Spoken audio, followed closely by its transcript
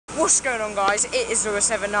What's going on, guys? It is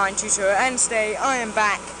Lewis7922 and today I am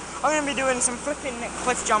back. I'm going to be doing some flipping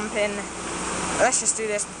cliff jumping. Let's just do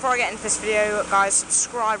this. Before I get into this video, guys,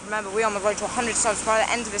 subscribe. Remember, we're on the road to 100 subs by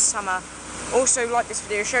the end of this summer. Also, like this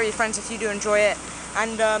video, share with your friends if you do enjoy it.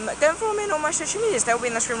 And go and follow me on all my social medias. They'll be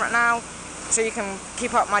in the screen right now, so you can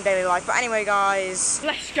keep up my daily life. But anyway, guys,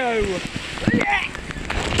 let's go! Yeah!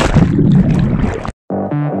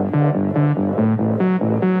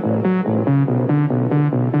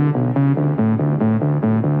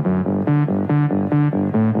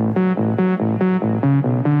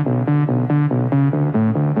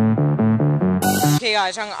 Okay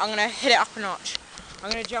guys, I'm going to hit it up a notch.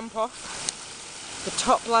 I'm going to jump off the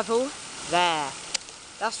top level there.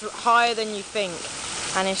 That's higher than you think,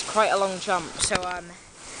 and it's quite a long jump, so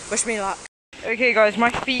wish me luck. Okay guys,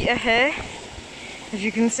 my feet are here, as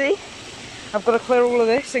you can see. I've got to clear all of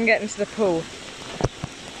this and get into the pool.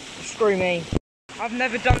 Screw me. I've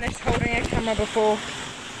never done this holding a camera before.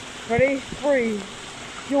 Ready? 3.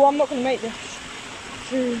 Yo, I'm not going to make this.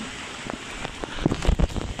 2.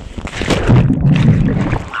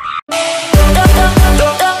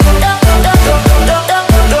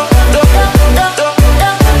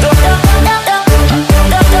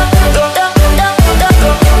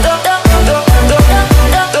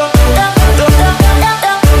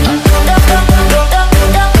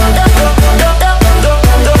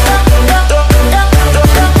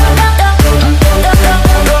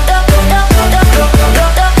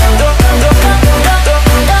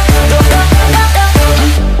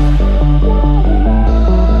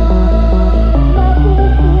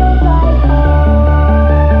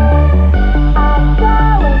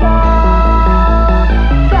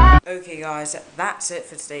 Okay guys, that's it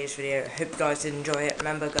for today's video. Hope you guys did enjoy it.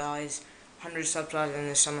 Remember guys, 100 subs in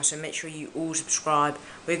the summer, so make sure you all subscribe.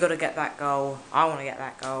 We've got to get that goal. I want to get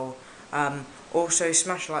that goal. Also,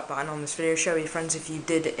 smash the like button on this video. Show your friends if you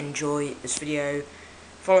did enjoy this video.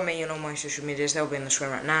 Follow me on all my social medias. They'll be in the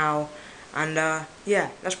screen right now. And yeah,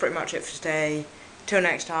 that's pretty much it for today. Till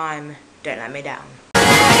next time, don't let me down.